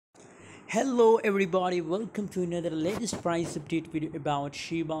Hello everybody, welcome to another latest price update video about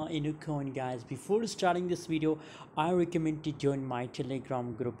Shiba Inu coin guys. Before starting this video, I recommend to join my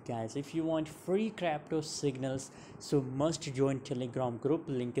Telegram group guys. If you want free crypto signals, so must join Telegram group.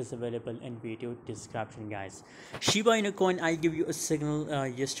 Link is available in video description guys. Shiba Inu coin, I give you a signal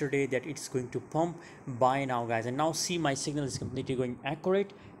yesterday that it's going to pump. Buy now guys, and now see my signal is completely going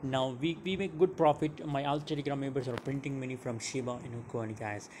accurate. Now we make good profit. My alt Telegram members are printing money from Shiba Inu coin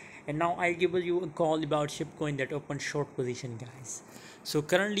guys, and now I give you a call about shib coin that opened short position guys. So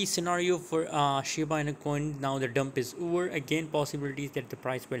currently scenario for Shiba Inu coin, now the dump is over. Again, possibilities that the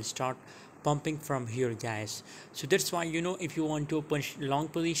price will start pumping from here guys. So that's why, if you want to open long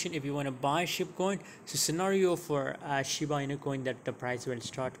position, if you want to buy shib coin, so scenario for Shiba Inu coin that the price will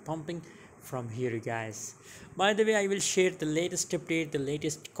start pumping from here guys. By the way, I will share the latest update, the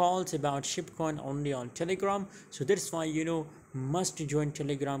latest calls about shibcoin only on Telegram. So that's why must join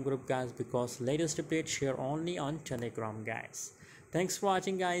Telegram group guys, because latest update share only on Telegram guys. Thanks for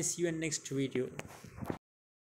watching guys. See you in next video.